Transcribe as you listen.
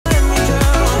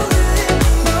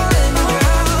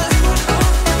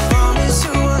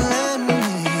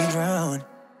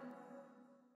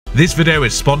This video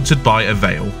is sponsored by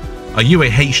Avail. Are you a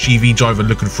HGV driver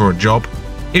looking for a job?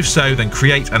 If so, then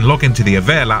create and log into the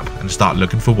Avail app and start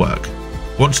looking for work.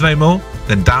 Want to know more?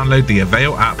 Then download the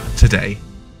Avail app today.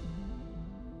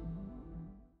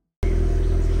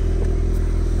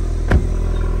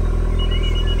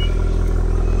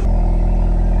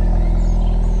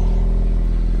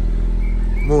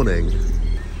 Morning.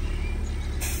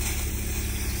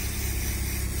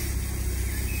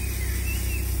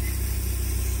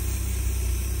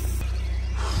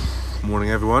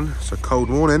 Morning everyone. It's a cold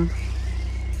morning.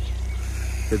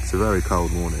 It's a very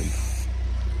cold morning.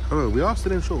 Oh, we are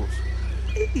still in shorts.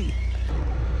 There you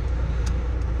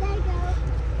go.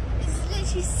 It's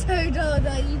literally so dark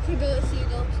that you could not see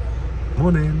an option.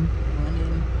 Morning.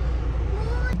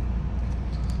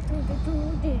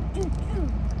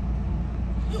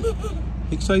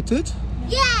 Excited?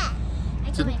 Yeah!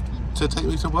 To take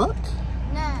me to work?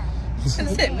 No. That's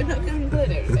it, we're not going to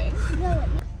include everything. No.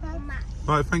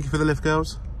 Right, thank you for the lift,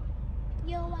 girls.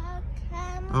 You're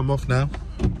welcome. I'm off now.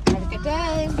 Have a good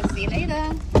day. We'll see you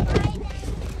later.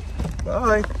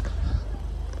 Bye.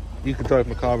 You can drive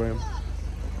my car home.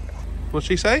 What'd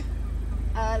she say?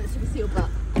 Let's see your butt.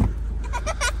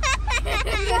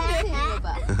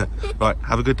 Right,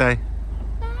 have a good day.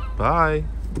 Bye.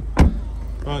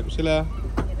 Right, see you later.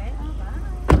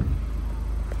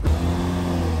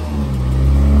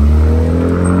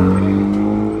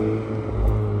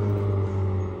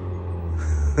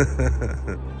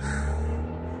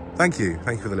 Thank you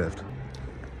for the lift.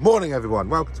 Morning everyone,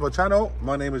 welcome to my channel.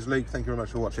 My name is Luke, thank you very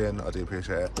much for watching. I do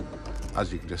appreciate it.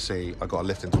 As you can just see, I got a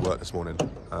lift into work this morning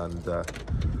and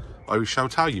I shall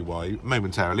tell you why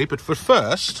momentarily, but for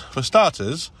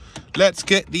starters, let's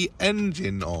get the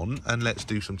engine on and let's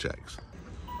do some checks.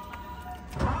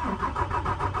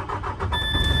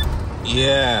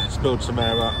 Yeah, let's build some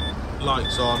air up.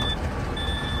 Lights on.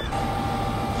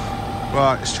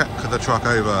 Right, let's check the truck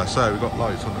over. So we've got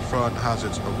lights on the front,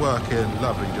 hazards are working,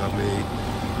 lovely jubbly.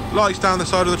 Lights down the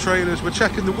side of the trailers, we're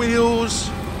checking the wheels,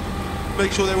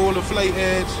 make sure they're all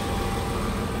inflated,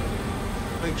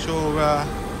 make sure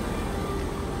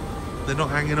they're not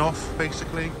hanging off,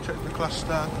 basically. Check the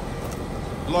cluster.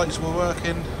 Lights were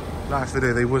working. Last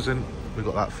video they wasn't, we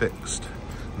got that fixed.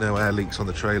 No air leaks on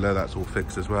the trailer, that's all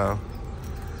fixed as well.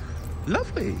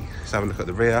 Lovely. Let's have a look at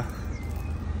the rear.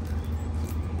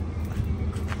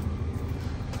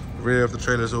 Rear of the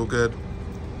trailer is all good.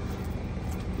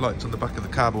 Lights on the back of the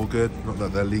cab all good, not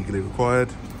that they're legally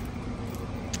required.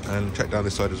 And check down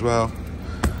this side as well.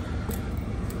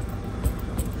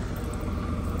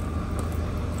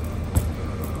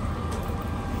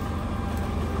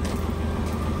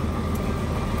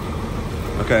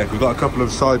 Okay, we've got a couple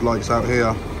of side lights out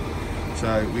here,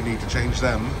 so we need to change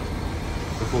them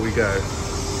before we go.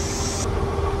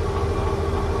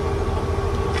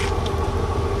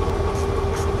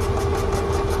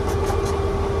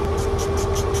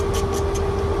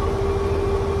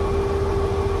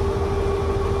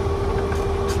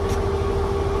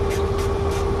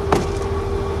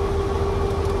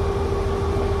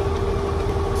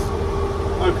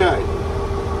 Okay.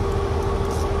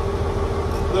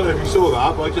 I don't know if you saw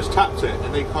that, but I just tapped it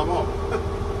and they come on.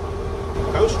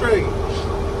 How strange.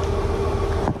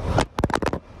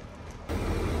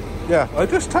 Yeah, I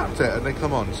just tapped it and they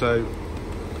come on, so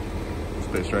it's a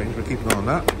bit strange. We're keeping an eye on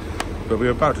that. But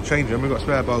we're about to change them. We've got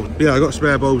spare bulbs. Yeah, I got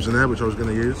spare bulbs in there, which I was going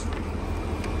to use.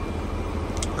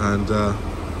 And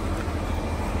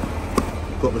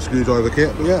got my screwdriver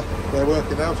kit, but yeah, they're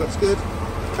working now, so that's good.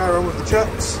 Carry on with the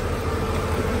checks.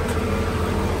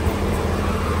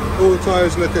 All the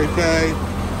tyres look okay,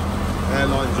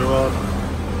 airlines are on.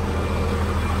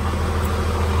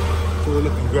 It's all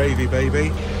looking gravy,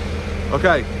 baby.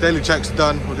 Okay, daily checks are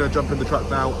done. We're going to jump in the truck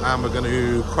now and we're going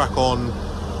to crack on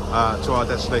to our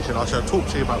destination. I shall talk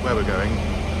to you about where we're going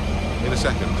in a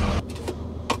second.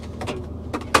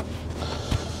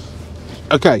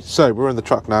 Okay, so we're in the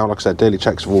truck now. Like I said, daily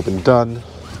checks have all been done.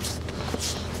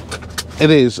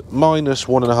 It is minus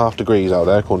 1.5 degrees out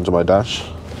there, according to my dash.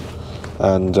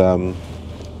 And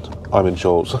I'm in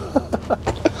shorts.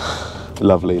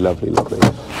 Lovely, lovely, lovely.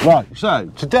 Right, so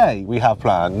today we have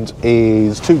planned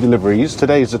is 2 deliveries.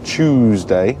 Today is a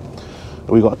Tuesday.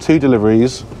 We've got 2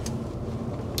 deliveries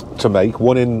to make,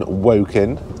 one in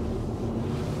Woking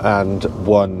and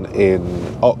one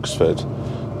in Oxford.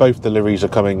 Both deliveries are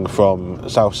coming from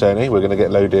South Cerney. We're going to get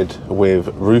loaded with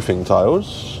roofing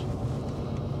tiles.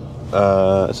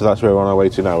 So that's where we're on our way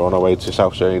to now. We're on our way to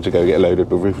South Cerney to go get loaded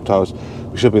with roofing tiles.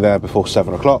 We should be there before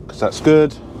 7 o'clock, so that's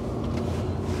good.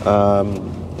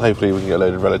 Hopefully we can get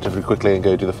loaded relatively quickly and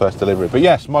go do the first delivery. But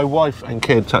yes, my wife and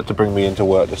kids had to bring me into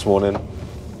work this morning.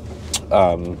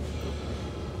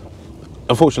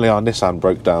 Unfortunately, our Nissan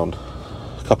broke down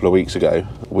a couple of weeks ago.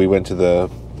 We went to the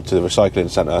recycling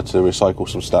centre to recycle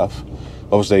some stuff.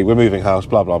 Obviously, we're moving house,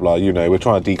 blah blah blah. You know, we're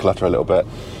trying to declutter a little bit.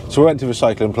 So we went to the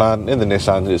recycling plant in the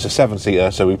Nissan. It's a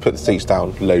 7-seater, so we put the seats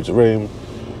down, loads of room.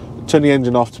 Turn the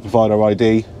engine off to provide our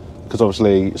ID, because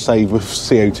obviously save with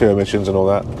CO2 emissions and all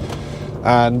that.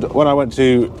 And when I went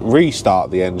to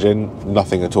restart the engine,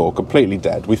 nothing at all, completely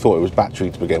dead. We thought it was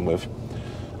battery to begin with,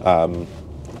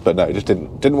 but no, it just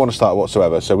didn't want to start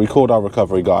whatsoever. So we called our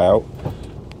recovery guy out.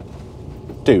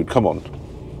 Dude, come on.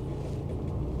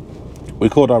 We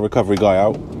called our recovery guy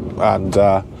out, and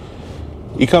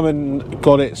he come and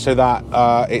got it so that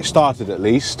it started at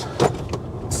least.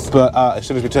 But as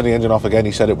soon as we turned the engine off again,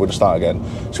 he said it wouldn't start again.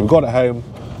 So we got it home,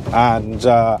 and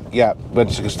yeah,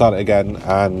 went to start it again,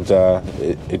 and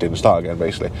it didn't start again,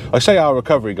 basically. I say our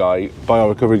recovery guy. By our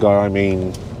recovery guy, I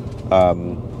mean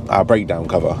our breakdown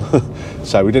cover.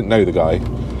 So we didn't know the guy.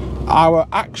 Our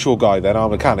actual guy then, our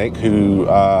mechanic, who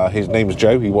his name is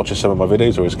Joe. He watches some of my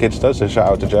videos, or his kids does, so shout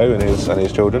out to Joe and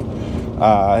his children.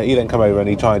 He then come over and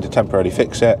he tried to temporarily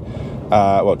fix it.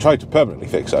 Well, tried to permanently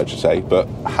fix it, I should say, but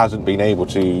hasn't been able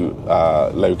to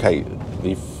locate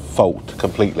the fault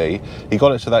completely. He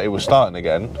got it so that it was starting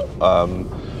again,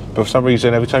 but for some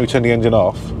reason, every time you turn the engine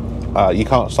off, you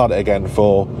can't start it again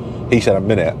for, he said, a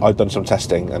minute. I've done some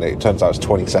testing, and it turns out it's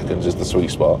 20 seconds is the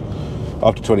sweet spot.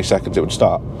 After 20 seconds, it would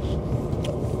start.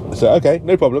 So, okay,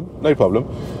 no problem.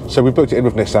 So we booked it in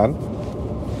with Nissan,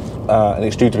 and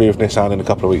it's due to be with Nissan in a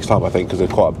couple of weeks' time, I think, because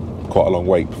there's quite a long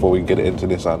wait before we can get it into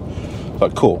Nissan.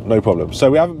 But cool, no problem.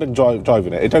 So we haven't been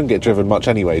driving it. It don't get driven much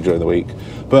anyway during the week.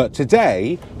 But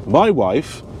today, my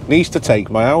wife needs to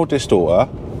take my eldest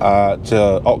daughter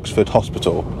to Oxford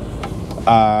Hospital.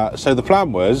 So the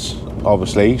plan was,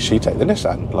 obviously, she'd take the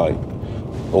Nissan,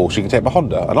 or she can take my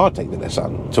Honda, and I'd take the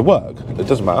Nissan to work. It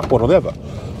doesn't matter, one or the other.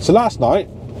 So last night,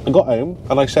 I got home,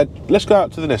 and I said, let's go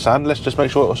out to the Nissan, let's just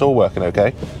make sure it's all working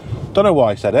okay. Don't know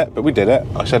why I said it, but we did it.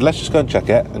 I said, let's just go and check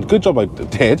it. And good job I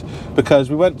did, because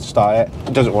we went to start it.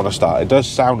 It doesn't want to start. It does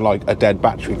sound like a dead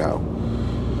battery now.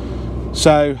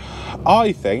 So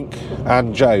I think,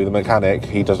 and Joe, the mechanic,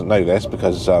 he doesn't know this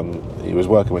because he was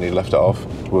working when he left it off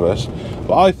with us,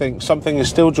 but I think something is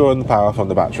still drawing the power from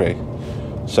the battery.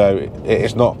 So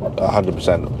it's not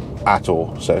 100% at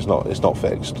all. So it's not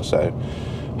fixed. So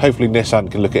hopefully Nissan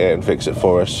can look at it and fix it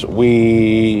for us.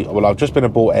 I've just been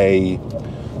and bought a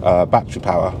battery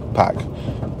power pack,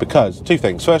 because two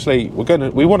things. Firstly,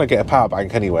 we want to get a power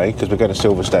bank anyway, because we're going to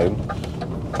Silverstone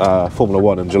Formula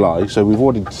 1 in July, so we've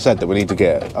already said that we need to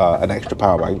get an extra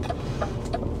power bank.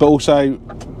 But also,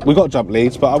 we got jump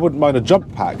leads, but I wouldn't mind a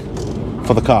jump pack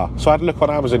for the car. So I had a look on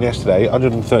Amazon yesterday,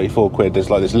 134 quid. There's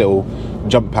like this little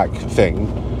jump pack thing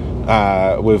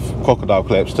with crocodile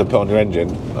clips to put on your engine,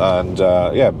 and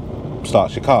yeah,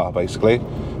 starts your car basically.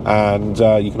 And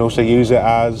you can also use it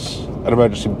as an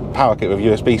emergency power kit with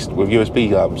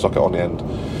USB socket on the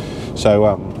end. So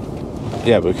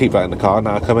yeah, we'll keep that in the car, and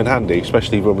that'll come in handy,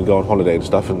 especially when we go on holiday and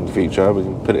stuff in the future. We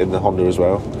can put it in the Honda as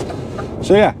well.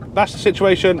 So yeah, that's the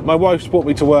situation. My wife's brought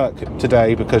me to work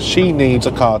today because she needs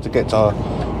a car to get to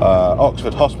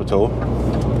Oxford Hospital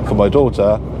for my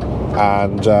daughter,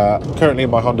 and currently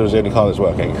my Honda is the only car that's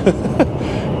working.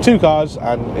 Two cars,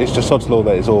 and it's just sod's law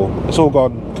that it's all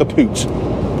gone kaput.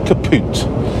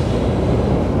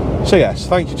 So yes,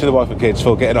 thank you to the wife and kids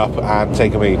for getting up and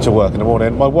taking me to work in the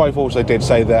morning. My wife also did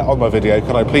say that on my video,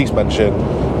 can I please mention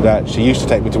that she used to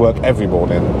take me to work every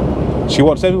morning. She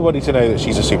wants everybody to know that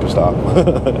she's a superstar.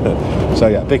 So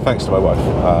yeah, big thanks to my wife.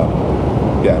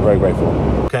 Yeah, very grateful.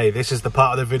 Okay, this is the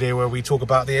part of the video where we talk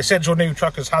about the Essential New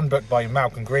Trucker's Handbook by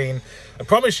Malcolm Green. I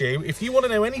promise you, if you want to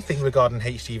know anything regarding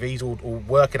HGVs or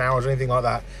working hours or anything like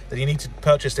that, then you need to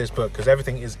purchase this book, because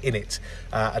everything is in it.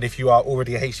 And if you are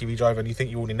already a HGV driver and you think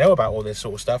you already know about all this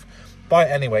sort of stuff, buy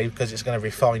it anyway, because it's going to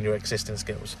refine your existing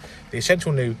skills. The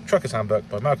Essential New Trucker's Handbook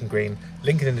by Malcolm Green,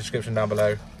 link in the description down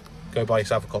below. Go buy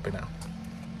yourself a copy now.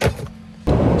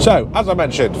 So, as I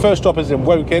mentioned, first stop is in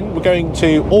Woking. We're going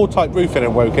to All Type Roofing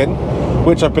in Woking,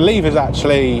 which I believe is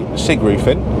actually SIG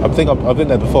Roofing. I think I've been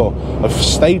there before. I've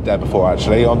stayed there before,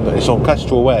 actually. It's on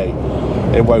Kestrel Way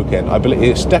in Woking. I believe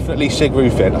it's definitely SIG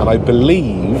Roofing, and I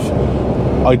believe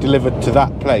I delivered to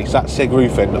that place, that SIG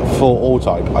Roofing, for All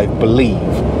Type, I believe.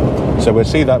 So we'll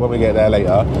see that when we get there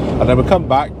later. And then we'll come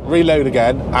back, reload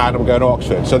again, and we're going to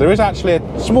Oxford. So there is actually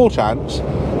a small chance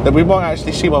that we might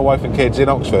actually see my wife and kids in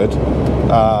Oxford,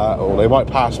 or they might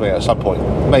pass me at some point,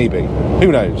 maybe,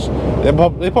 who knows. They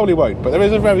probably won't, but there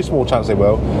is a very small chance they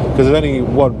will, because there's only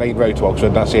one main road to Oxford,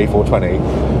 and that's the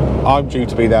A420. I'm due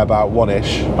to be there about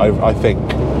 1ish, I think,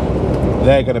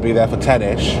 they're going to be there for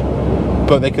 10ish,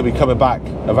 but they could be coming back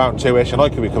around 2ish, and I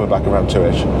could be coming back around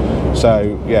 2ish.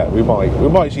 So yeah, we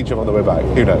might see each other on the way back.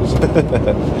 Who knows?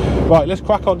 Right, let's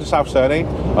crack on to South Cerney.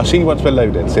 I'll see you once we're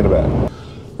loaded. See you in a bit.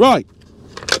 Right.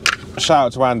 Shout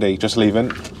out to Andy, just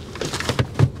leaving.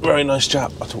 Very nice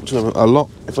chap. I talk to him a lot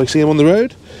if I see him on the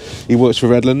road. He works for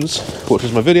Redlands,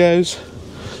 watches my videos,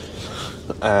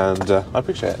 and I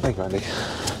appreciate it. Thank you, Andy.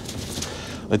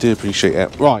 I do appreciate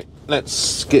it. Right,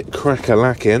 let's get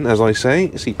crack-a-lacking, as I say.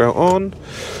 Seatbelt on.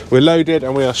 We're loaded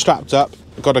and we are strapped up.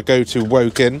 Got to go to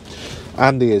Woking.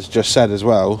 Andy has just said as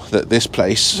well that this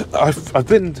place, I've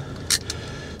been.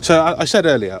 So I said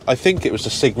earlier, I think it was the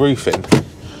Sig Roofing,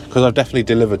 because I've definitely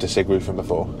delivered to Sig Roofing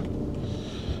before.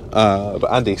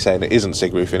 But Andy's saying it isn't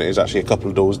Sig Roofing, it is actually a couple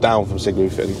of doors down from Sig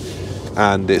Roofing,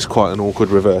 and it's quite an awkward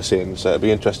reverse in, so it'd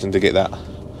be interesting to get that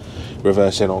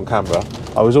reverse in on camera.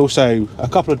 I was also a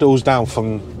couple of doors down.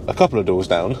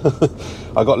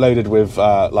 I got loaded with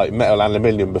like metal and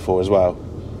aluminium before as well,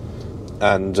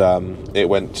 and it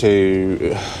went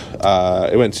to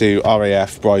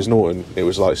RAF Bryce Norton. It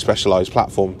was like specialised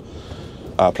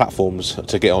platforms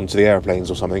to get onto the aeroplanes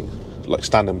or something, like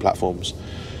standing platforms.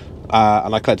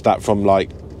 And I collected that from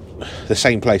like the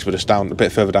same place, but just down a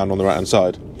bit further down on the right hand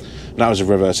side. And that was a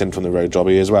reverse in from the road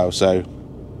jobby as well. So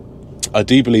I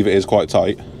do believe it is quite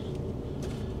tight,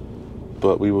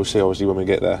 but we will see obviously when we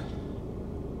get there.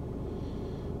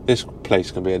 This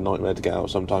place can be a nightmare to get out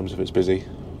sometimes if it's busy.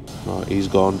 Right, he's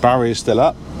gone. Barry is still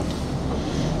up.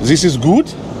 This is good.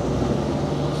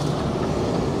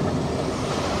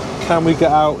 Can we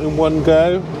get out in one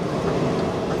go?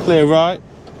 Clear right,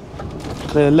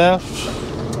 clear left.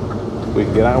 We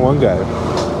can get out in one go.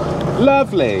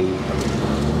 Lovely.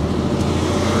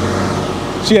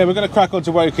 So yeah, we're going to crack on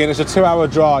to Woking. It's a 2-hour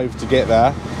drive to get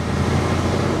there.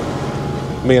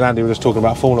 Me and Andy were just talking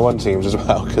about Formula 1 teams as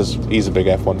well, because he's a big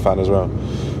F1 fan as well.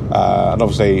 And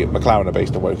obviously McLaren are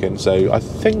based in Woking, so I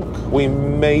think we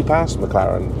may pass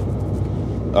McLaren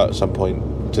at some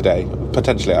point today.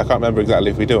 Potentially. I can't remember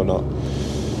exactly if we do or not.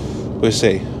 We'll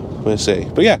see. We'll see.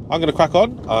 But yeah, I'm going to crack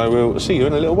on. I will see you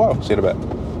in a little while. See you in a bit.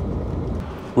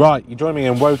 Right, you join me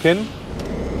in Woking.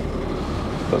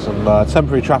 Got some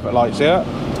temporary traffic lights here.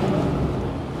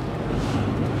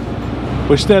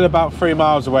 We're still about 3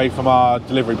 miles away from our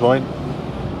delivery point.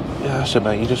 Yeah, so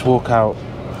mate, you just walk out.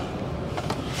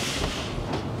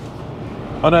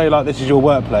 I know like this is your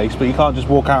workplace, but you can't just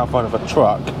walk out in front of a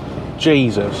truck.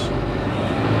 Jesus.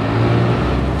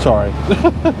 Sorry.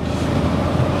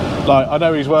 Like, I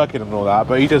know he's working and all that,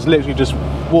 but he just literally just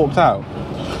walked out.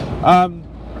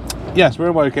 Yes, we're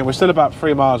in Woking. We're still about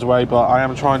 3 miles away, but I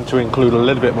am trying to include a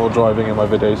little bit more driving in my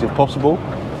videos if possible.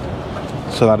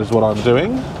 So that is what I'm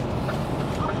doing.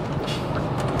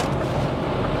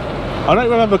 I don't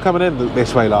remember coming in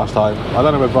this way last time. I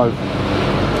don't know if I've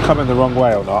come in the wrong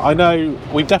way or not. I know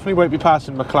we definitely won't be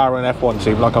passing McLaren F1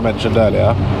 team like I mentioned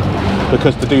earlier,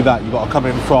 because to do that you've got to come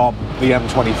in from the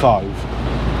M25,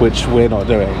 which we're not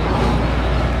doing.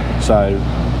 So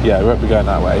yeah, we won't be going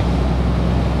that way.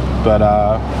 But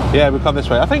yeah, we'll come this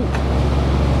way. I think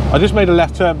I just made a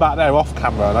left turn back there off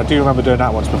camera, and I do remember doing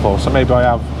that once before, so maybe I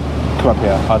have come up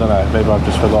here. I don't know, maybe I've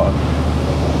just forgotten.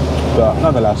 But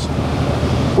nonetheless,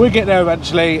 we'll get there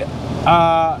eventually.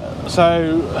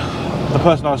 So the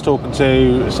person I was talking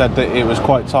to said that it was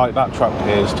quite tight. That truck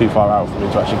here is too far out for me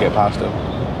to actually get past him,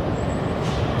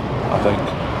 I think.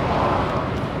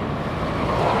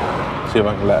 See if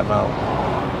I can let him out.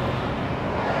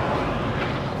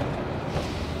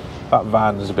 That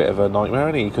van is a bit of a nightmare,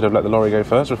 and he could have let the lorry go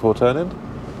first before turning.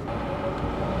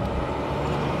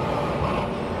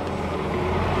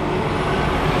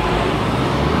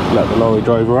 Let the lorry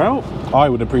driver out. I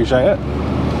would appreciate it.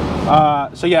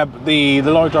 So yeah, the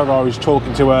lorry driver I was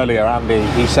talking to earlier, Andy,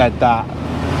 he said that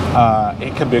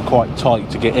it can be quite tight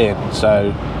to get in,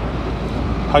 so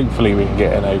hopefully we can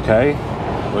get in okay.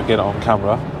 We'll get it on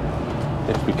camera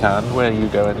if we can. Where are you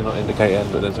going? You're not indicating,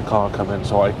 but there's a car coming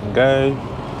so I can go.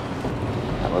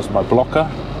 That was my blocker.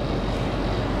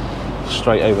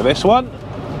 Straight over this one.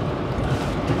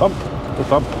 Bump,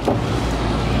 bump.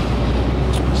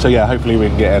 So yeah, hopefully we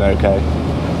can get in okay.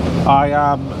 I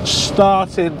am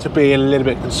starting to be a little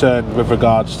bit concerned with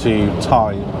regards to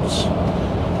times,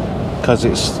 because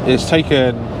it's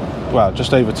taken, well,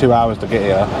 just over 2 hours to get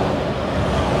here.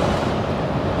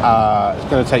 It's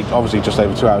going to take obviously just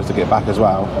over 2 hours to get back as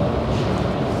well.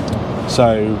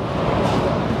 So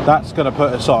that's going to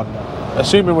put us on,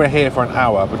 assuming we're here for an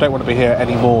hour, but don't want to be here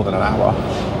any more than an hour.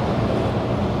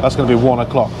 That's going to be 1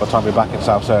 o'clock by the time we're back in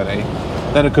South Cerney.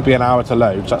 Then it could be an hour to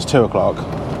load, so that's 2 o'clock.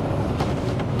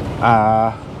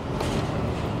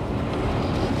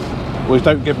 which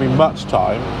don't give me much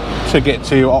time to get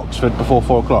to Oxford before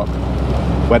 4 o'clock,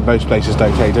 when most places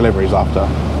don't take deliveries after.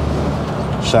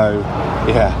 So,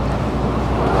 yeah,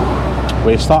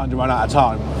 we're starting to run out of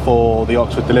time for the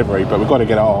Oxford delivery, but we've got to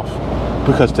get it off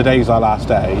because today's our last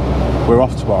day. We're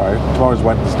off tomorrow. Tomorrow's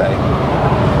Wednesday,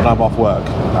 and I'm off work.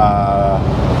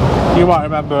 You might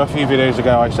remember a few videos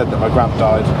ago I said that my gran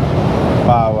died.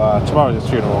 Well, tomorrow's his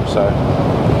funeral, so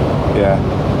yeah,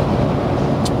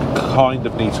 kind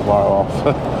of need tomorrow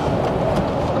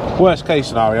off. Worst case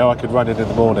scenario, I could run in the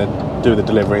morning, do the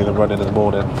delivery, and then run in the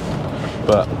morning.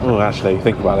 But actually,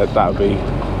 think about it, that would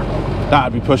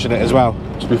be pushing it as well.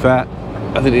 To be fair,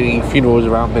 I think the funeral is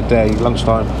around midday,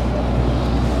 lunchtime.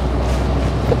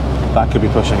 That could be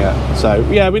pushing it. So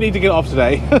yeah, we need to get it off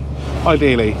today,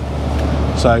 ideally.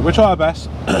 So we'll try our best.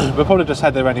 We'll probably just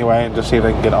head there anyway and just see if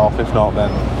they can get it off. If not,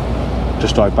 then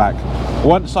just drive back.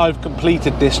 Once I've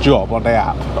completed this job on the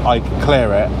app, I can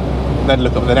clear it, then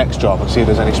look up the next job and see if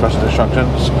there's any special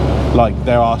instructions. Like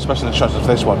there are special instructions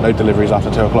for this one, no deliveries after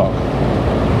 2 o'clock.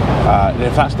 And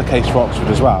if that's the case for Oxford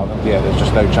as well, then yeah, there's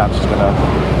just no chance it's going to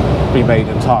be made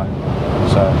in time.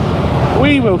 So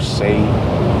we will see.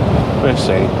 We'll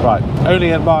see. Right,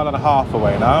 only a mile and a half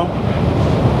away now.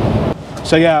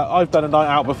 So yeah, I've done a night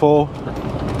out before.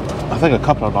 I think a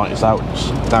couple of nights out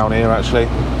down here actually.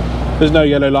 There's no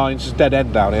yellow lines, it's dead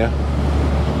end down here.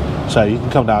 So you can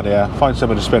come down here, find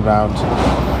somewhere to spin round,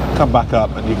 come back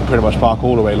up, and you can pretty much park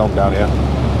all the way along down here.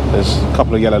 There's a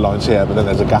couple of yellow lines here, but then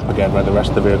there's a gap again where the rest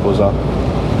of the vehicles are.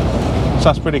 So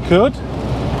that's pretty good.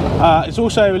 It's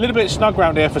also a little bit snug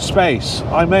around here for space.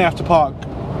 I may have to park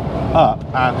up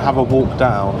and have a walk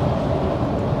down,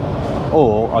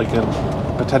 or I can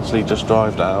potentially just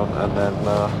drive down and then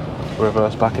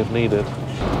reverse back if needed.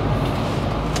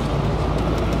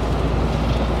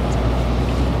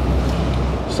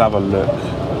 Let's have a look.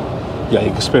 Yeah,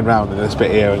 you can spin round in this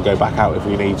bit here and go back out if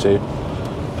you need to.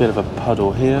 Bit of a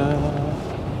puddle here.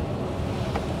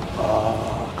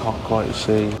 Oh, I can't quite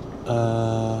see.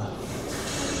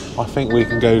 I think we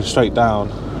can go straight down.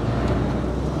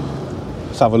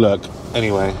 Let's have a look.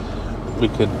 Anyway, I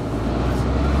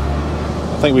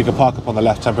think we can park up on the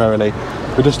left temporarily.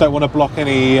 We just don't want to block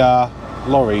any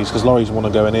lorries, because lorries want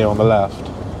to go in here on the left.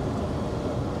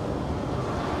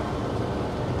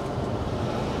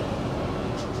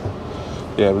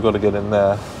 Yeah, we've got to get in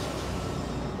there.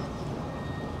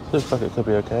 Looks like it could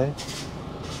be okay.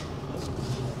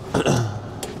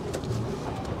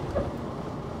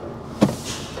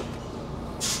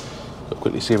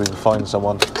 Quickly see if we can find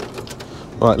someone.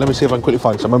 Right, let me see if I can quickly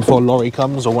find someone before Lorry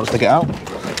comes or wants to get out.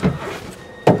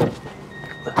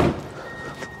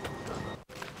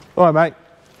 All right, mate.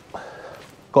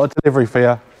 Got a delivery for you.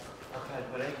 Okay,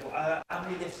 buddy. How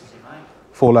many lifts is it, mate?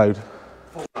 4 load.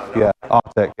 4 load. Yeah,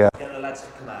 Arctic, yeah. Get the lads to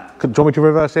come out. Do you want me to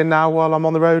reverse in now while I'm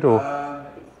on the road, or?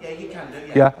 Yeah, you can do,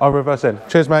 yeah. Yeah, I'll reverse in.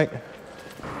 Cheers, mate.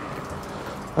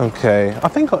 Okay, I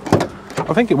think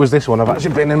it was this one I've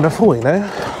actually been in before, you know.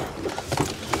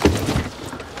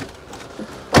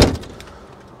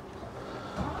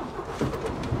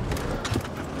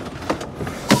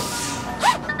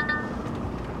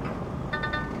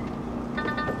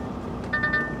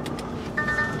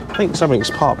 I think something's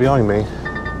parked behind me.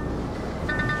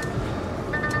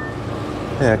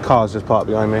 Yeah, car's just parked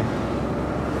behind me.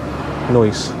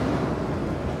 Noise.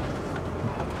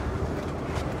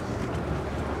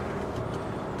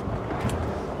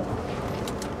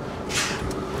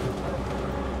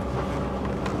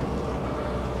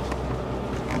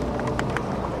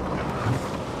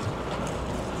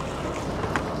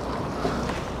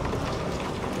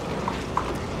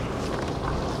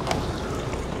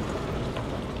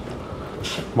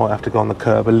 Might have to go on the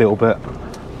curb a little bit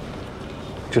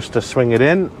just to swing it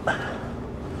in.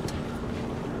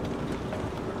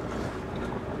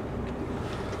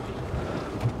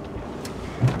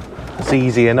 It's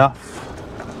easy enough.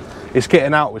 It's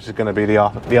getting out which is going to be the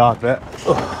hard bit.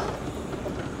 Ugh.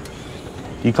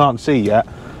 You can't see yet,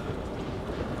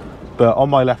 but on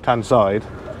my left hand side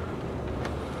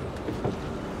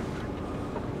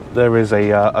there is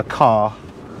a car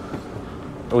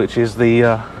which is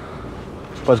the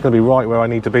but it's going to be right where I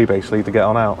need to be basically to get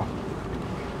on out.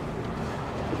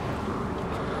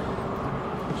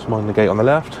 Just mind the gate on the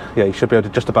left. Yeah, you should be able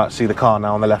to just about see the car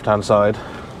now on the left hand side.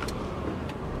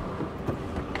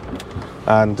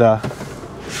 And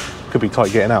could be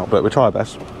tight getting out, but we'll try our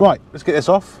best. Right, let's get this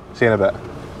off. See you in a bit.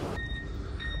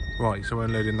 Right, so we're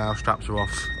unloading now. Straps are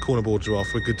off, corner boards are off,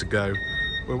 we're good to go.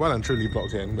 We're well and truly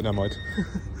blocked in, but never mind.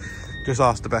 Just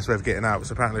asked the best way of getting out.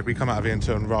 So apparently if we come out of here and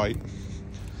turn right,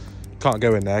 can't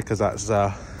go in there because that's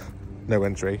no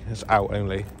entry, it's out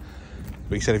only.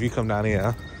 But he said if you come down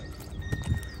here,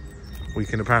 we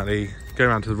can apparently go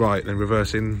around to the right, then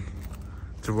reverse in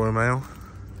to Royal Mail,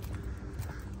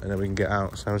 and then we can get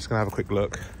out. So I'm just gonna have a quick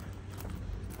look.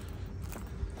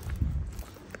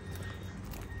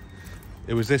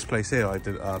 It was this place here I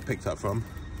picked up from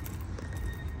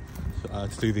to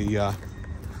do the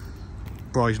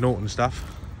Bryce Norton stuff.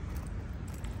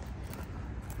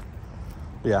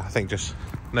 Yeah, I think just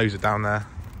nose it down there,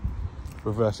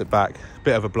 reverse it back.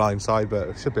 Bit of a blind side, but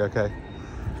it should be okay.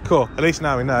 Cool, at least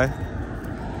now we know.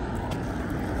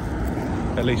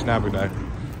 At least now we know.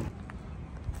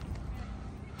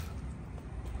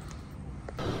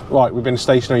 Right, we've been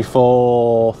stationary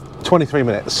for 23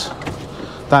 minutes.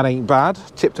 That ain't bad.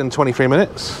 Tipped in 23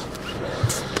 minutes.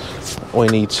 We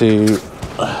need to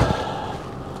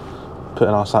put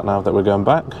in our sat nav that we're going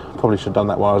back. Probably should have done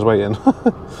that while I was waiting.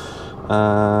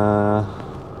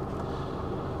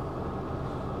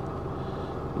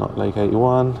 Not Lake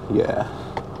 81. Yeah.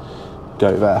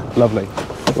 Go there. Lovely.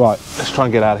 Right, let's try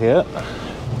and get out of here.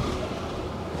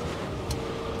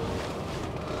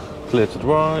 Clear to the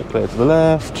right, clear to the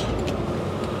left.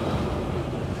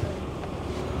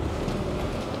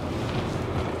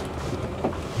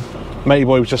 Matey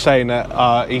boy was just saying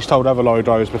that he's told other lorry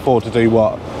drivers before to do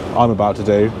what I'm about to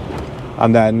do,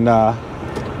 and then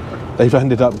they've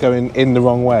ended up going in the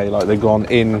wrong way, like they've gone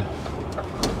in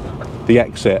the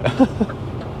exit.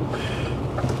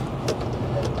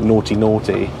 Naughty,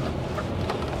 naughty.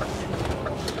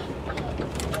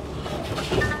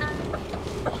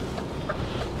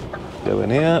 Go in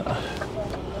here.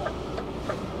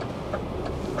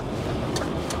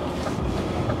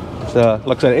 So,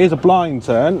 like I said, it is a blind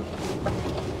turn,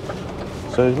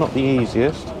 so it's not the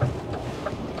easiest.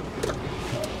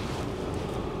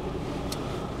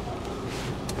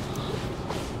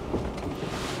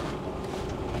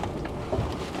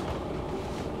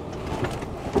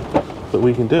 But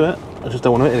we can do it. I just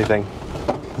don't want to hit anything.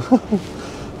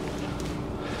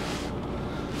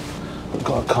 We've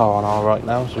got a car on our right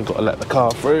now, so we've got to let the car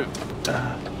through.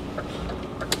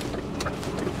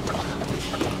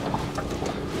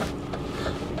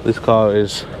 This car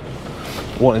is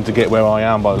wanting to get where I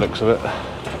am by the looks of it.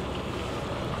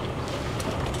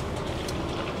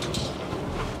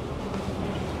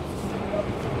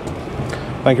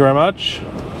 Thank you very much.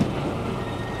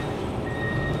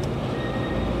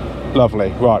 Lovely.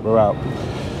 Right, we're out.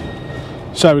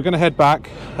 So we're going to head back.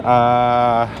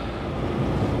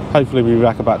 Hopefully we'll be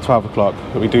back about 12 o'clock.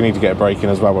 But we do need to get a break in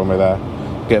as well when we're there.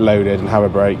 Get loaded and have a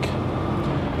break.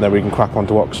 And then we can crack on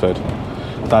to Oxford.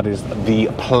 That is the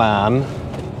plan.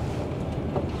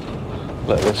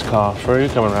 Let this car through,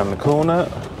 coming around the corner.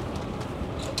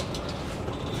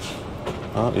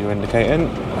 Oh, you're indicating.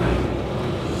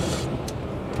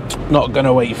 Not going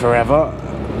to wait forever.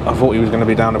 I thought he was going to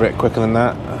be down a bit quicker than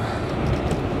that.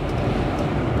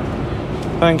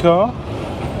 Thank you.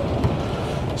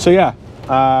 So yeah,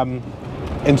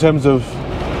 in terms of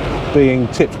being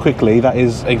tipped quickly, that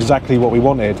is exactly what we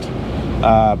wanted.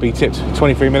 Be tipped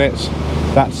 23 minutes.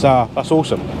 That's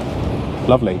awesome.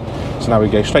 Lovely. So now we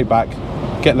go straight back,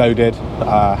 get loaded,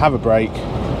 have a break,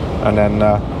 and then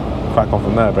crack on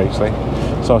from there, basically.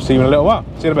 So I'll see you in a little while.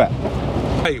 See you in a bit.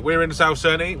 Hey, we're in South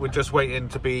Cerney. We're just waiting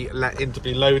to be let in to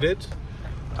be loaded.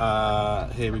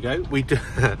 Here we go. We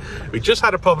just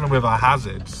had a problem with our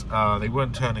hazards. They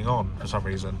weren't turning on for some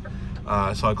reason.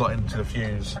 So I got into the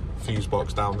fuse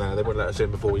box down there. They wouldn't let us in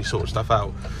before we sort stuff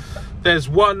out. There's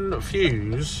one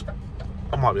fuse.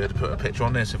 I might be able to put a picture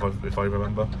on this if I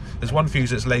remember. There's one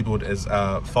fuse that's labelled as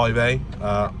 5A,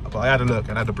 but I had a look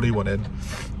and had a blue one in,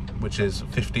 which is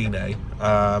 15A.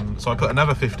 So I put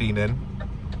another 15 in.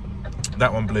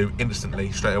 That one blew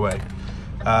instantly, straight away.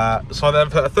 So I then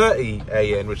put a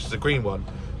 30A in, which is a green one,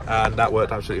 and that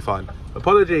worked absolutely fine.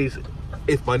 Apologies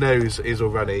if my nose is all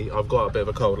runny. I've got a bit of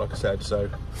a cold, like I said, so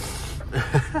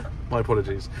my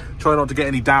apologies. Try not to get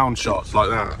any down shots like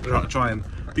that. Try and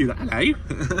do that. Hello.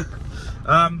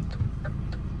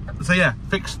 So yeah,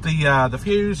 fixed the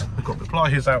fuse. I've got the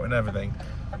pliers out and everything.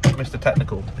 Mr.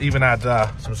 Technical. Even had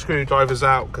some screwdrivers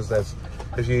out, because there's,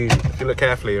 if you look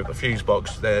carefully at the fuse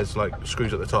box, there's like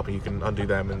screws at the top and you can undo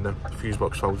them, and the fuse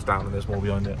box folds down and there's more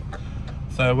behind it.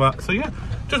 So so yeah,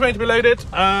 just waiting to be loaded.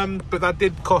 But that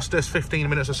did cost us 15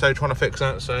 minutes or so trying to fix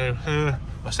that. So I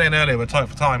was saying earlier, we're tight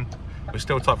for time. We're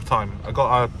still tight for time. I got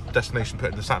our destination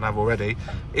put in the sat nav already.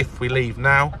 If we leave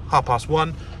now,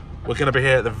 1:30, we're going to be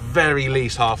here at the very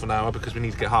least half an hour, because we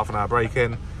need to get half an hour break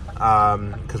in,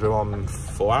 because we're on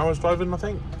 4 hours driving, I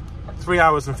think. 3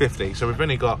 hours and 50, so we've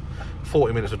only got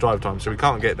 40 minutes of drive time, so we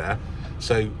can't get there.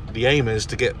 So the aim is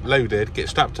to get loaded, get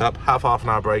strapped up, have half an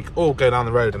hour break, or go down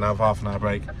the road and have half an hour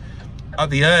break. At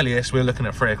the earliest, we're looking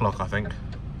at 3 o'clock, I think.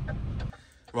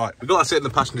 Right, we've got to sit in the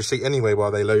passenger seat anyway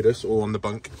while they load us, or on the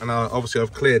bunk. And obviously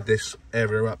I've cleared this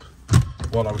area up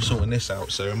while I was sorting this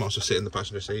out, so I might as well sit in the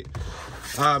passenger seat.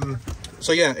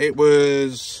 So yeah, it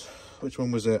was... Which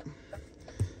one was it?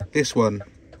 This one.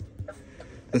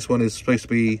 This one is supposed to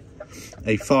be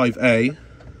a 5A.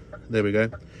 There we go.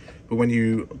 But when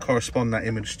you correspond that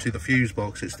image to the fuse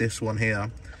box, it's this one here.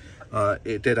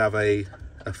 It did have a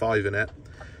 5 in it.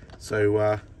 So,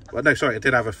 well, no, sorry, it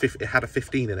did have it had a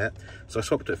 15 in it. So I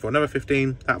swapped it for another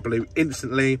 15. That blew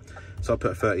instantly. So I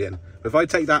put a 30 in. But if I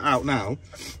take that out now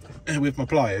with my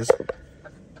pliers,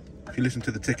 if you listen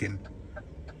to the ticking,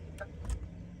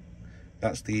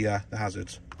 that's the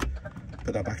hazards.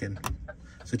 Put that back in.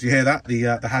 So do you hear that?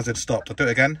 The hazard stopped. I'll do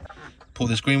it again. Pull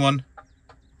this green one.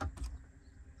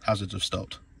 Hazards have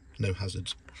stopped. No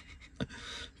hazards.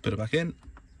 Put it back in.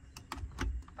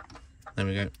 There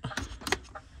we go.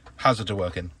 Hazards are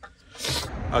working.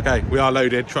 Okay, we are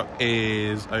loaded. Truck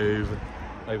is over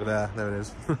there. There it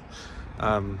is.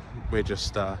 We're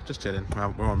just chilling.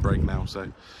 We're on break now,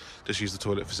 so just use the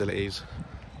toilet facilities.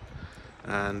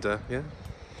 And yeah,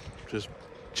 just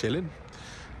chilling.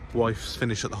 Wife's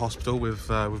finished at the hospital with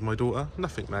my daughter.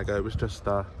 Nothing mega. It was just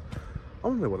I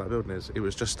don't know what that building is. It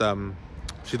was just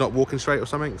she's not walking straight or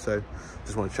something, so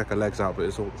just want to check her legs out. But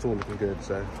it's all looking good,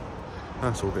 so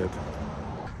that's all good.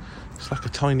 It's like a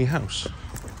tiny house.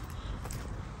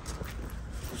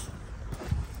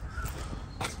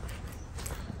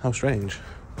 How strange.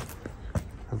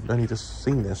 I've only just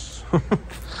seen this.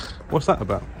 What's that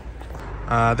about?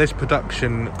 This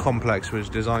production complex was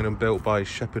designed and built by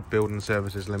Shepherd Building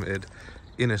Services Limited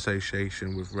in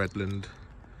association with Redland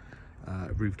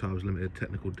Roof Tiles Limited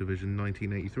Technical Division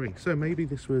 1983. So maybe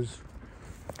this was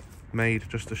made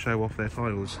just to show off their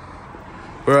tiles.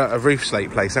 We're at a roof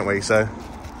slate place, aren't we? So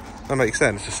that makes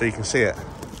sense, just so you can see it.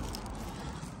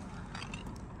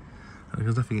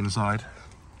 There's nothing inside.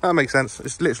 That makes sense.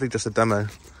 It's literally just a demo.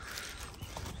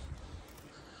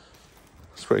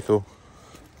 It's pretty cool.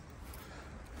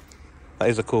 That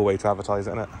is a cool way to advertise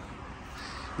it, isn't it?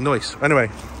 Nice. Anyway,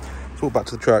 let's walk back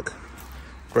to the truck.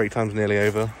 Break time's nearly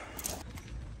over.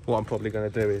 What I'm probably going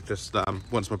to do is just,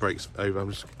 once my break's over,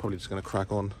 I'm probably just going to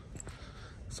crack on.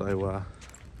 So,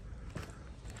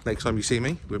 next time you see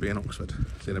me, we'll be in Oxford.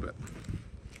 See you in a bit.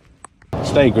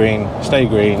 Stay green, stay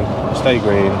green, stay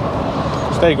green,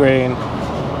 stay green,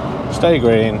 stay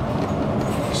green,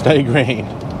 stay green.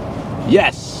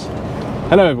 Yes!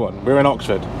 Hello everyone, we're in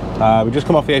Oxford. We just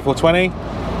come off the A420.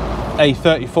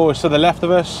 A34 is to the left of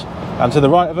us and to the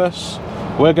right of us.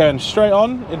 We're going straight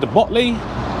on into Botley.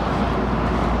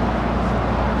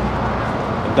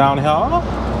 And down here.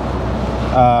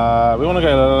 We want to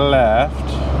go left.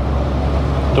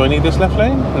 Do I need this left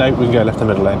lane? No, we can go left and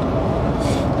middle lane.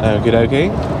 Okie dokie.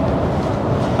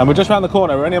 And we're just around the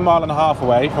corner. We're only 1.5 miles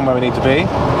away from where we need to be.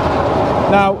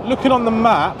 Now, looking on the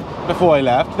map before I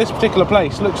left, this particular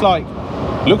place looks like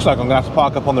I'm going to have to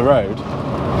park up on the road.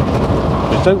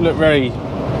 It don't look very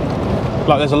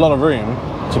like there's a lot of room,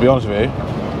 to be honest with you.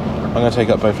 I'm going to take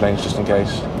up both lanes just in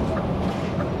case.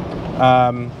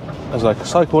 There's like a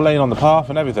cycle lane on the path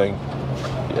and everything.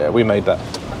 Yeah, we made that.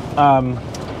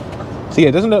 So yeah,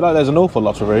 it doesn't look like there's an awful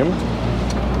lot of room.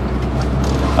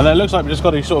 And then it looks like we've just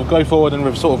got to sort of go forward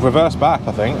and sort of reverse back,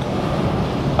 I think.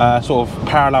 Sort of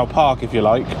parallel park, if you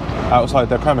like, outside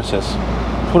their premises.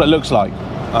 That's what it looks like.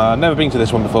 Never been to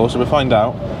this one before, so we'll find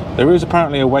out. There is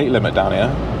apparently a weight limit down here.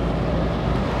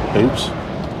 Oops.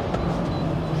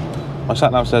 My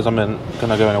satnav says I'm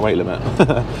gonna go in a weight limit.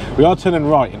 We are turning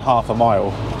right in 1/2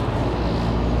 mile.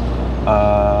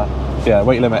 Yeah,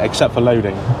 weight limit except for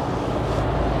loading.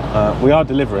 We are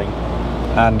delivering,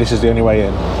 and this is the only way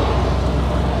in.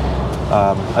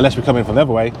 Unless we come in from the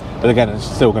other way, but again, it's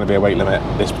still going to be a weight limit,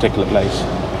 this particular place.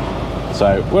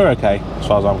 So we're okay, as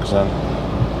far as I'm concerned.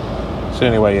 It's the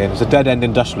only way in. It's a dead-end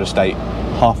industrial estate,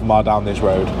 1/2 mile down this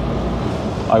road.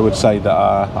 I would say that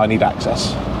I need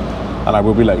access, and I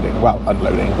will be loading. Well,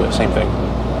 unloading, but same thing.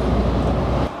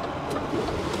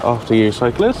 After you,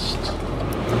 cyclist.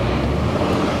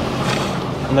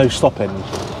 No stopping.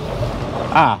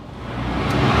 Ah.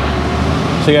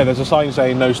 So yeah, there's a sign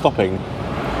saying no stopping.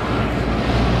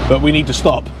 But we need to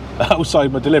stop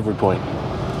outside my delivery point.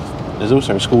 There's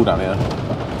also a school down here.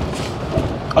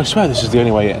 I swear this is the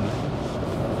only way in.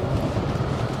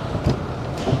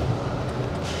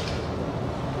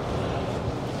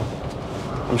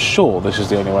 I'm sure this is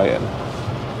the only way in.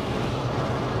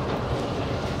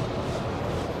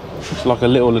 It's like a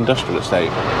little industrial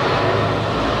estate.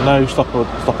 No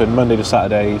stopping Monday to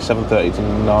Saturday, 7:30 to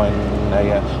 9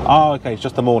 AM. Oh, okay, it's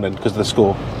just the morning because of the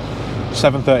school.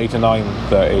 7:30 to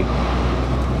 9:30.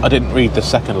 I didn't read the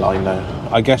second line though.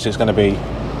 I guess it's going to be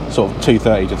sort of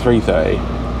 2:30 to 3:30.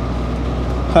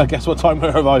 Guess what time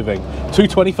we're arriving?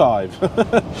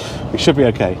 2:25. We should be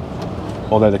okay.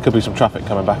 Although there could be some traffic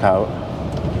coming back out.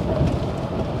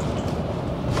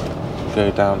 Go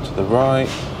down to the right.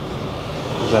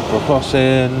 Zebra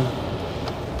crossing.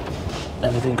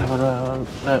 Anything coming around?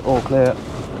 No, all clear.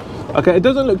 Okay, it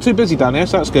doesn't look too busy down here,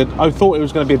 so that's good. I thought it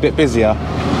was going to be a bit busier,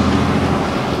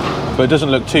 but it doesn't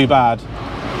look too bad.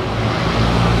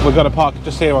 We're going to park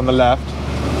just here on the left,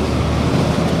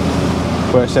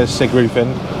 where it says SIG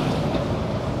Roofing.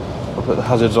 I'll put the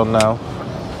hazards on now.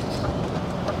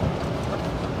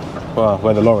 Well,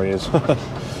 where the lorry is.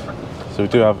 So we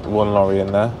do have one lorry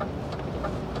in there.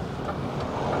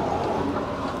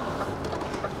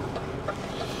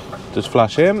 Just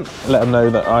flash him, let him know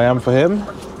that I am for him.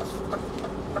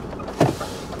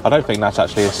 I don't think that's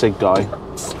actually a SIG guy.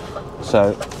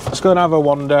 So let's go and have a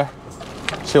wander,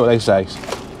 see what they say.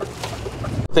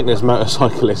 I think this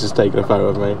motorcyclist is taking a photo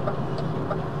of me.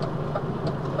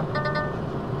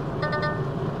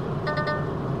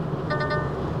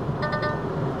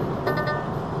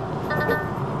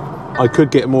 I could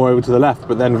get more over to the left,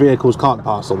 but then vehicles can't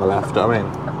pass on the left, I mean,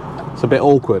 it's a bit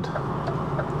awkward.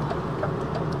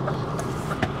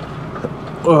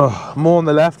 Ugh, more on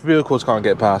the left, vehicles can't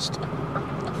get past.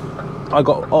 I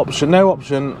got no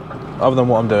option other than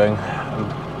what I'm doing.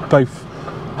 Both,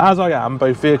 as I am,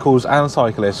 both vehicles and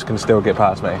cyclists can still get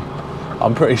past me.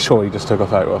 I'm pretty sure he just took a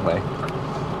photo of me.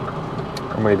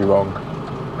 I may be wrong.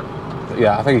 But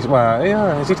yeah, I think he's, well,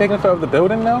 yeah, is he taking a photo of the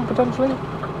building now, potentially?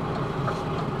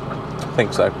 I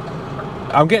think so.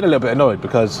 I'm getting a little bit annoyed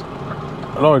because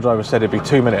the lorry driver said it'd be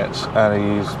 2 minutes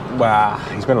and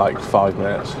he's been like 5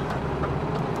 minutes.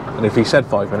 And if he said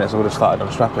 5 minutes, I would have started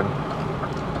unstrapping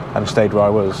and stayed where I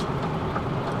was.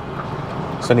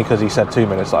 It's only because he said 2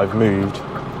 minutes that I've moved.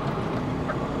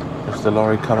 Is the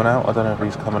lorry coming out? I don't know if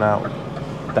he's coming out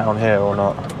down here or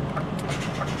not.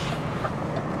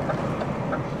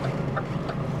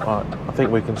 Right, I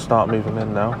think we can start moving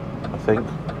in now, I think.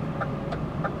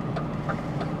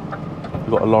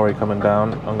 We've got a lorry coming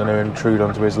down. I'm going to intrude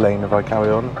onto his lane if I carry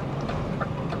on.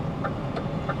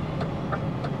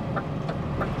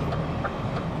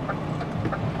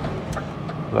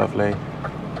 Lovely.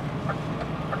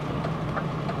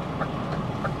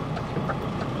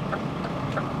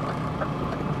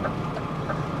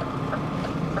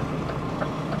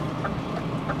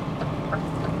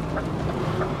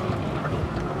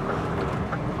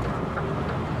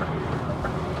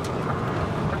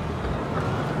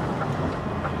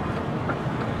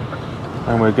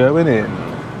 And we're going in.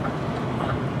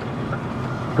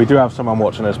 We do have someone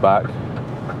watching us back.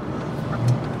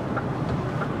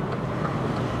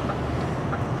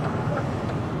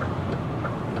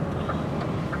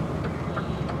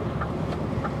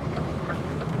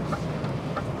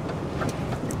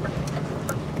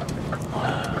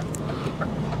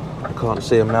 Can't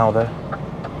see him now though.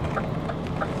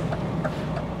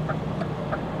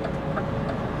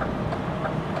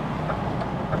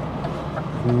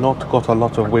 Not got a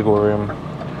lot of wiggle room.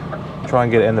 Try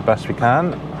and get it in the best we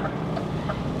can.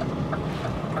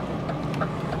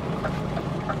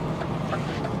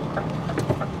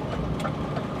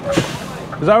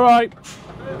 Is that right?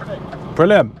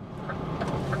 Brilliant.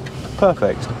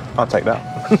 Perfect. I'll take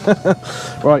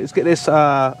that. Right, let's get this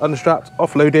unstrapped,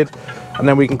 offloaded, and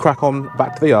then we can crack on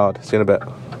back to the yard. See you in a bit.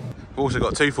 We've also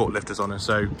got 2 forklifters on us,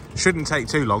 so shouldn't take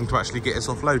too long to actually get us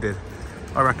offloaded.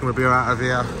 I reckon we'll be out of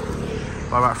here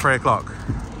by about 3 o'clock.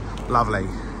 Lovely.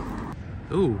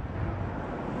 Ooh.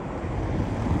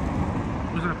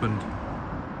 What's happened?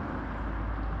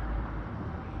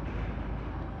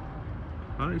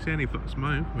 I don't see any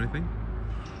smoke or anything.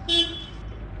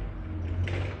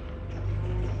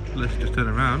 Let's just turn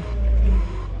around.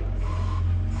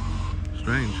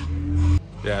 Strange.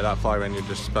 Yeah, that fire engine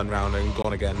just spun round and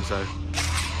gone again, so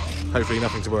hopefully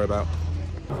nothing to worry about.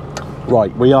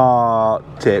 Right, we are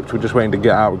tipped. We're just waiting to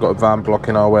get out. We've got a van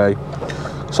blocking our way.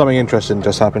 Something interesting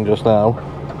just happened just now.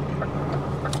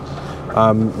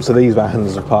 So these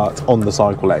vans are parked on the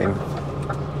cycle lane.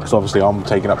 So obviously I'm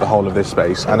taking up the whole of this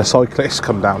space, and a cyclist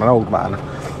come down, an old man,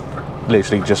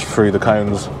 literally just threw the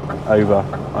cones over.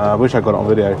 I wish I got it on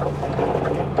video,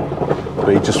 but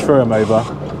he just threw him over.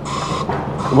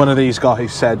 One of these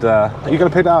guys said, are you going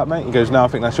to pick that up, mate? He goes, no, I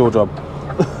think that's your job.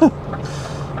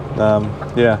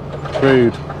 Yeah,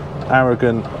 rude,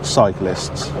 arrogant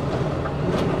cyclists.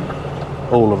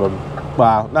 All of them.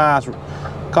 Well, nah,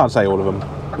 can't say all of them.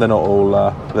 They're not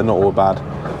all bad.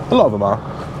 A lot of them are.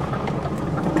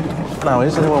 Now,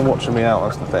 is anyone watching me out?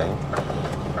 That's the thing.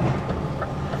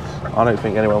 I don't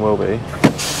think anyone will be.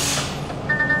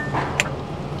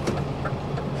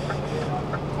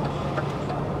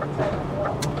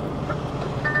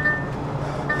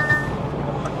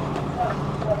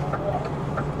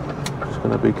 Just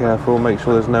gonna be careful, make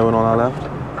sure there's no one on our left.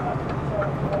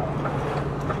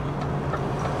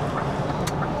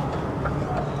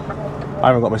 I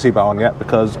haven't got my seatbelt on yet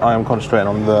because I am concentrating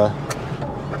on the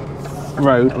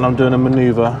road and I'm doing a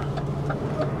manoeuvre.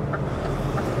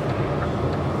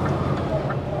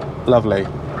 Lovely. I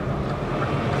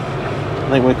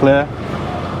think we're clear.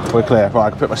 We're clear. Right, I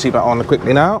can put my seatbelt on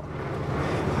quickly now.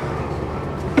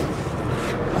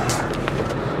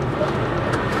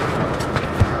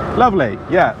 Lovely.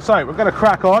 Yeah, so we're going to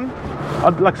crack on.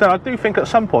 Like I said, I do think at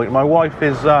some point my wife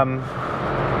is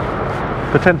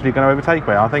potentially going to overtake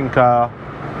me. I think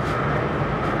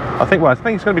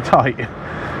it's going to be tight.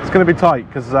 It's going to be tight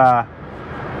because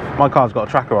my car's got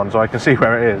a tracker on, so I can see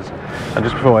where it is. And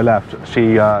just before I left,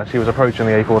 she was approaching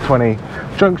the A420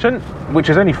 junction, which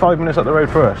is only 5 minutes up the road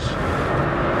for us.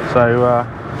 So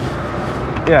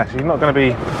yeah, she's not going to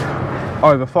be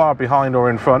either far behind or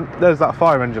in front. There's that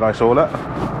fire engine I saw. Look.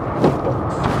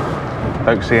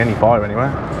 Don't see any fire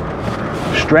anywhere.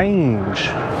 Strange.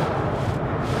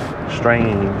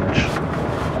 Strange.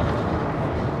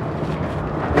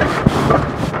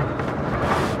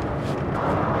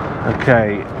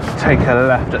 Okay, take a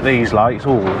left at these lights.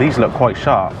 Oh, these look quite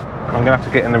sharp. I'm gonna have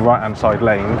to get in the right hand side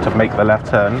lane to make the left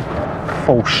turn.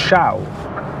 Full shout.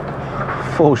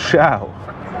 Full shout.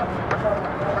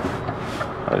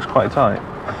 That looks quite tight.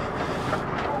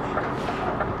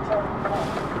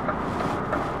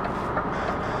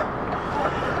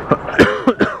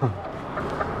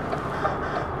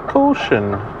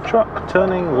 Caution, truck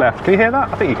turning left. Can you hear that?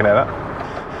 I think you can hear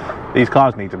that. These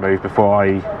cars need to move before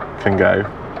I can go.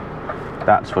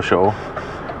 That's for sure.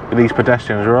 But these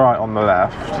pedestrians are right on the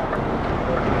left.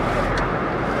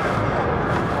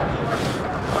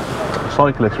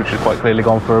 Cyclist, which is quite clearly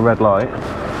gone for a red light.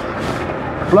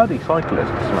 Bloody cyclists,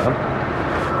 man.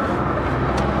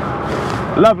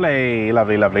 Lovely,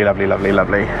 lovely, lovely, lovely, lovely,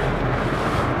 lovely.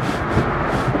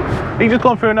 He's just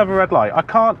gone through another red light. I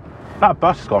can't. That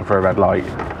bus has gone for a red light.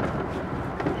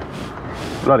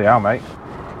 Bloody hell, mate.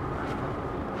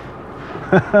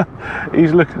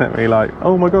 He's looking at me like,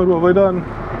 oh my god, what have I done?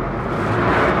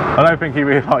 I don't think he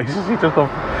realises he's just gone.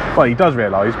 Well, he does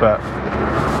realise, but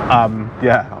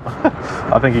yeah,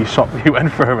 I think he's shocked he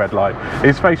went for a red light.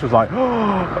 His face was like,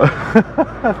 oh.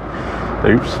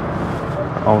 Oops.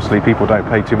 Obviously, people don't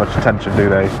pay too much attention, do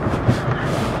they?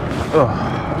 Ugh.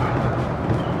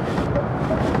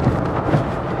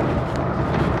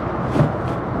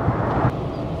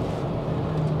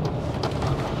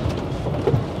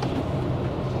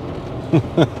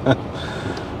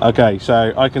 Okay,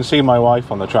 so I can see my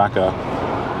wife on the tracker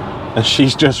and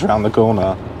she's just round the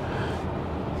corner.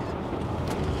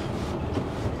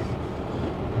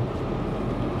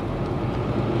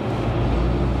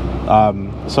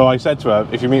 So I said to her,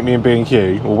 if you meet me in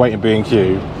B&Q, or wait in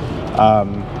B&Q,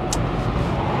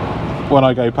 when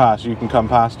I go past, you can come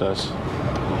past us.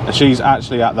 And she's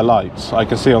actually at the lights, I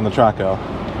can see on the tracker.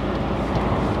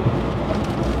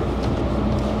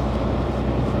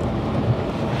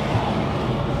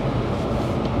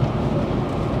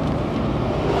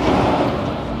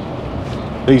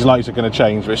 These lights are going to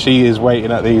change, but she is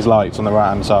waiting at these lights on the right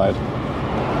hand side.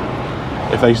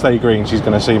 If they stay green, she's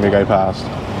going to see me go past.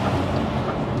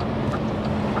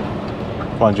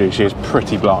 Mind you, she is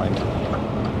pretty blind.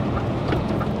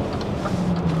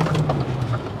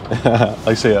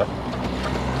 I see her.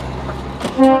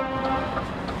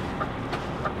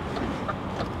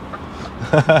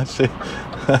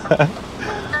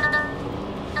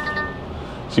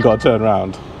 She got to turn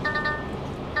around.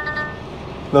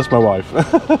 That's my wife.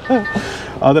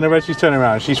 I don't know where she's turning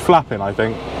around. She's flapping, I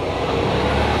think.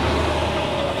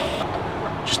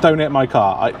 Just don't hit my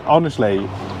car. Honestly,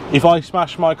 if I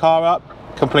smash my car up,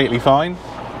 completely fine.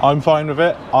 I'm fine with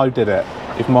it. I did it.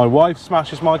 If my wife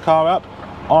smashes my car up,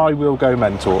 I will go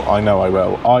mental. I know I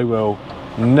will. I will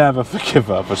never forgive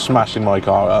her for smashing my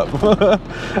car up.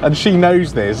 And she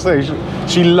knows this. So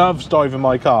she loves driving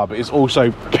my car, but is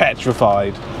also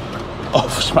petrified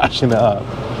of smashing it up.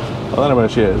 I don't know where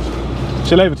she is.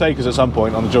 She'll overtake us at some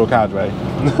point on the dual carriageway.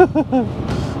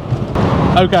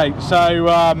 Okay, so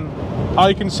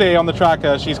I can see on the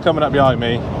tracker she's coming up behind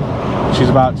me. She's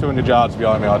about 200 yards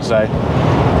behind me, I'd say.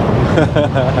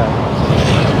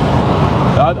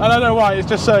 I don't know why, it's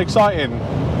just so exciting.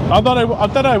 I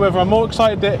don't know whether I'm more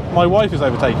excited that my wife is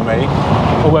overtaking me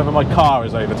or whether my car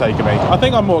is overtaking me. I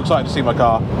think I'm more excited to see my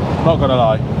car, not gonna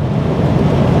lie.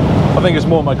 I think it's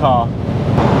more my car.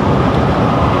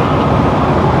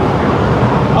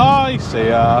 see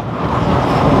ya.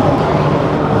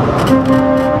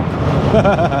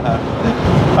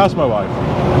 That's my wife.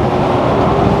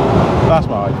 That's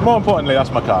my wife. More importantly,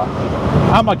 that's my car.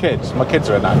 And my kids. My kids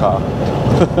are in that car.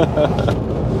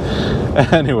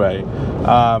 Anyway,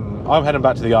 I'm heading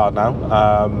back to the yard now.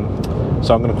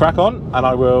 So I'm going to crack on and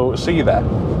I will see you there.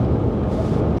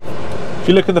 If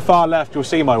you look in the far left, you'll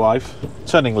see my wife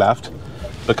turning left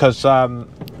because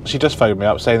she just phoned me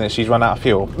up saying that she's run out of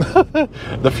fuel.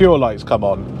 The fuel lights come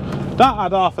on. That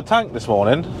had half a tank this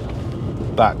morning,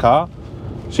 that car.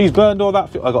 She's burned all that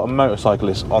fuel. I got a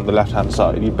motorcyclist on the left hand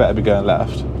side. You better be going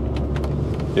left.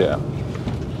 Yeah.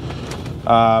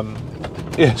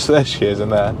 Yeah, so there she is in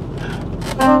there.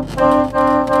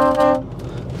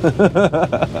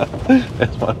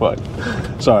 That's my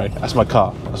wife. Sorry, that's my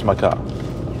car. That's my car.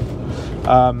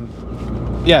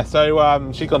 Yeah,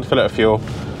 so she's gone to fill it with fuel.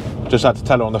 Just had to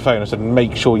tell her on the phone. I said,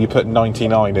 make sure you put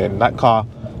 99 in. That car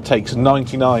takes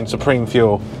 99 Supreme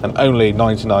fuel and only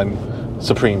 99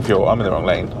 Supreme fuel. I'm in the wrong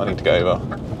lane. I need to go over.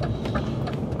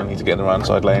 I need to get in the right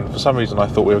side lane. For some reason, I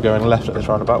thought we were going left at this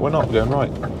roundabout. We're not. We're going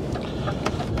right.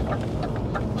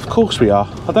 Of course we are.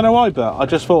 I don't know why, but I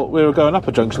just thought we were going up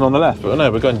a junction on the left. But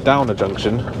no, we're going down a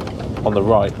junction on the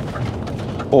right.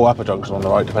 Or up a junction on the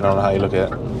right, depending on how you look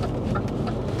at it.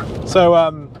 So,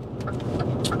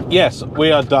 yes,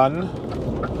 we are done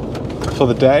for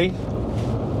the day.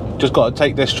 Just got to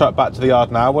take this truck back to the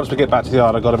yard now. Once we get back to the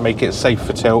yard, I've got to make it safe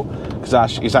for tilt,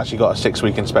 because he's actually got a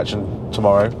 6-week inspection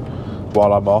tomorrow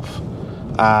while I'm off.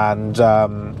 And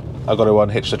I've got to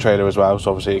unhitch the trailer as well,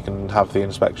 so obviously you can have the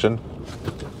inspection.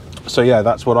 So yeah,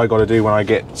 that's what I got to do when I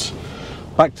get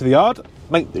back to the yard.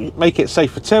 Make it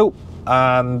safe for tilt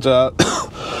and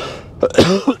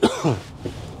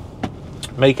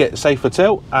make it safe for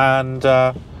tilt and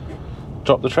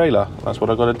drop the trailer. That's what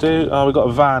I got to do. Oh, we've got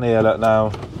a van here. Look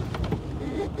now.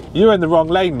 You're in the wrong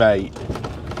lane, mate.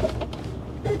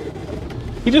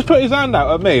 He just put his hand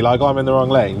out at me like I'm in the wrong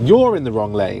lane. You're in the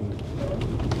wrong lane.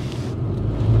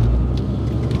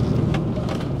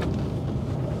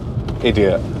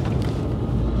 Idiot.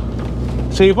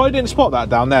 See, if I didn't spot that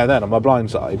down there then on my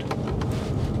blind side,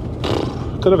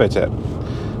 could have hit it.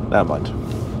 Never mind.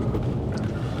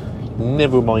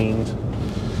 Never mind.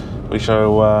 We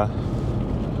shall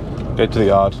go to the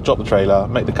yard, drop the trailer,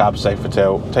 make the cab safe for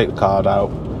tilt, take the card out,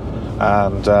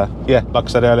 and yeah, like I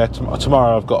said earlier,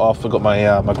 tomorrow I've got off. I've got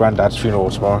my my granddad's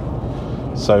funeral tomorrow,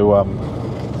 so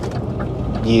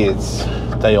yes,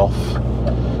 day off,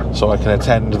 so I can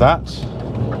attend that.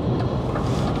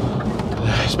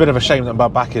 It's a bit of a shame that my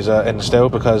back is in still,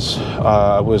 because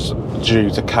I was due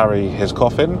to carry his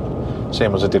coffin,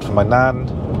 same as I did for my nan.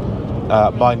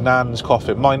 My nan's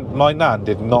coffin, my nan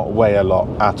did not weigh a lot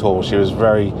at all. She was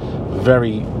very,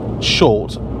 very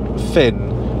short,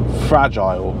 thin,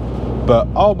 fragile, but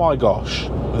oh my gosh,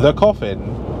 the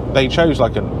coffin, they chose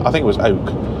like I think it was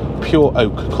oak, pure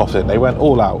oak coffin. They went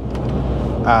all out,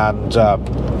 and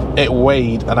it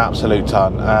weighed an absolute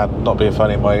ton. And not being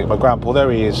funny, my grandpa,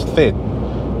 there he is, thin.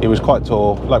 He was quite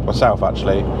tall, like myself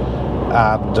actually,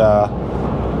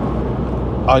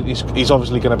 and he's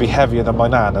obviously going to be heavier than my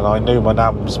nan, and I knew my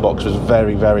nan's box was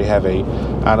very, very heavy,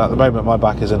 and at the moment my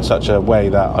back is in such a way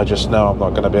that I just know I'm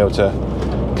not going to be able to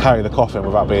carry the coffin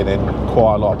without being in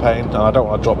quite a lot of pain, and I don't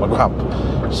want to drop my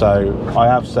grump, so I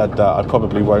have said that I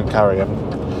probably won't carry him.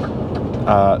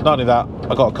 Not only that,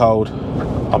 I got a cold.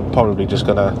 I'm probably just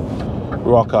going to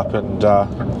rock up and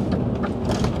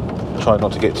try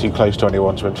not to get too close to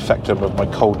anyone to infect them with my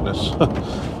coldness,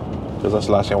 because that's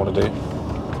the last thing I want to do.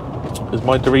 Is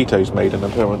my Doritos made an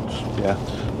appearance? Yeah,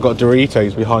 I've got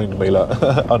Doritos behind me, look,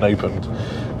 unopened.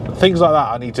 Things like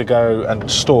that I need to go and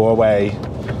store away,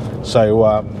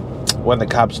 so when the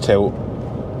cabs tilt,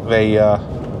 they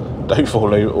don't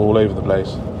fall all over the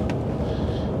place.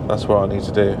 That's what I need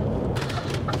to do.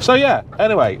 So yeah,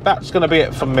 anyway, that's going to be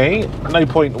it from me. No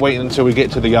point waiting until we get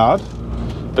to the yard,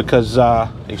 because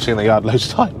you've seen the yard loads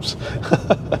of times.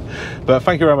 But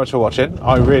thank you very much for watching.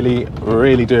 I really,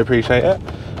 really do appreciate it.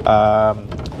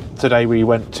 Today we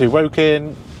went to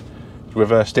Woking,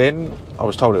 reversed in. I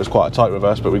was told it was quite a tight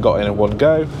reverse, but we got in one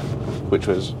go, which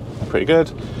was pretty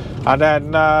good. And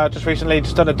then just recently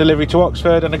just done a delivery to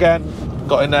Oxford, and again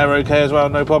got in there okay as well,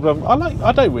 no problem.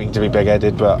 I don't mean to be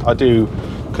big-headed, but I do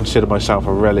consider myself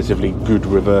a relatively good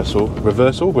reverser.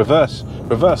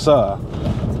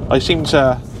 I seem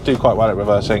to do quite well at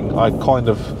reversing. I kind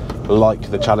of like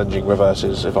the challenging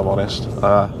reverses, if I'm honest.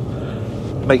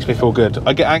 Makes me feel good.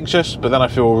 I get anxious, but then I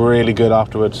feel really good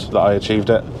afterwards that I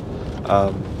achieved it.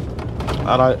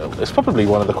 and it's probably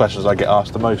one of the questions I get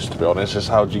asked the most, to be honest, is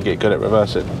how do you get good at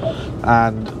reversing?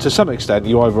 And to some extent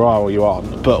you either are or you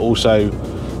aren't, but also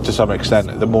to some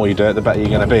extent the more you do it the better you're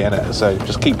going to be in it. So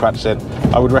just keep practicing.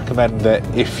 I would recommend that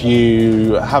if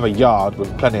you have a yard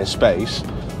with plenty of space,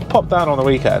 pop down on the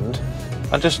weekend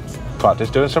and just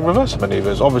practice doing some reversing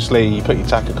manoeuvres. Obviously you put your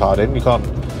tacker card in, you can't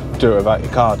do it without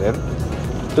your card in.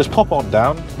 Just pop on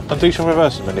down and do some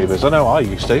reversing manoeuvres. I know I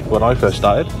used to when I first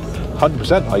started.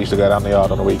 100% I used to go down the yard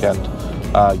on the weekend,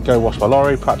 go wash my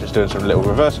lorry, practice doing some little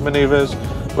reversing manoeuvres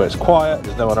where it's quiet,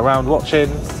 there's no one around watching.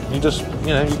 You just, you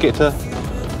know, you get to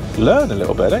learn a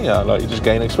little bit, don't you? Like, you just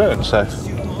gain experience. So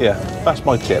yeah, that's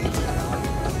my tip.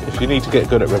 If you need to get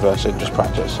good at reversing, just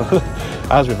practice.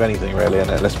 As with anything really,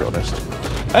 innit? Let's be honest.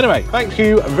 Anyway, thank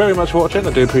you very much for watching.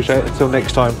 I do appreciate it. Until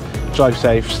next time, drive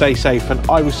safe, stay safe, and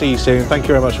I will see you soon. Thank you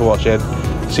very much for watching.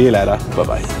 See you later. Bye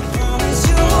bye.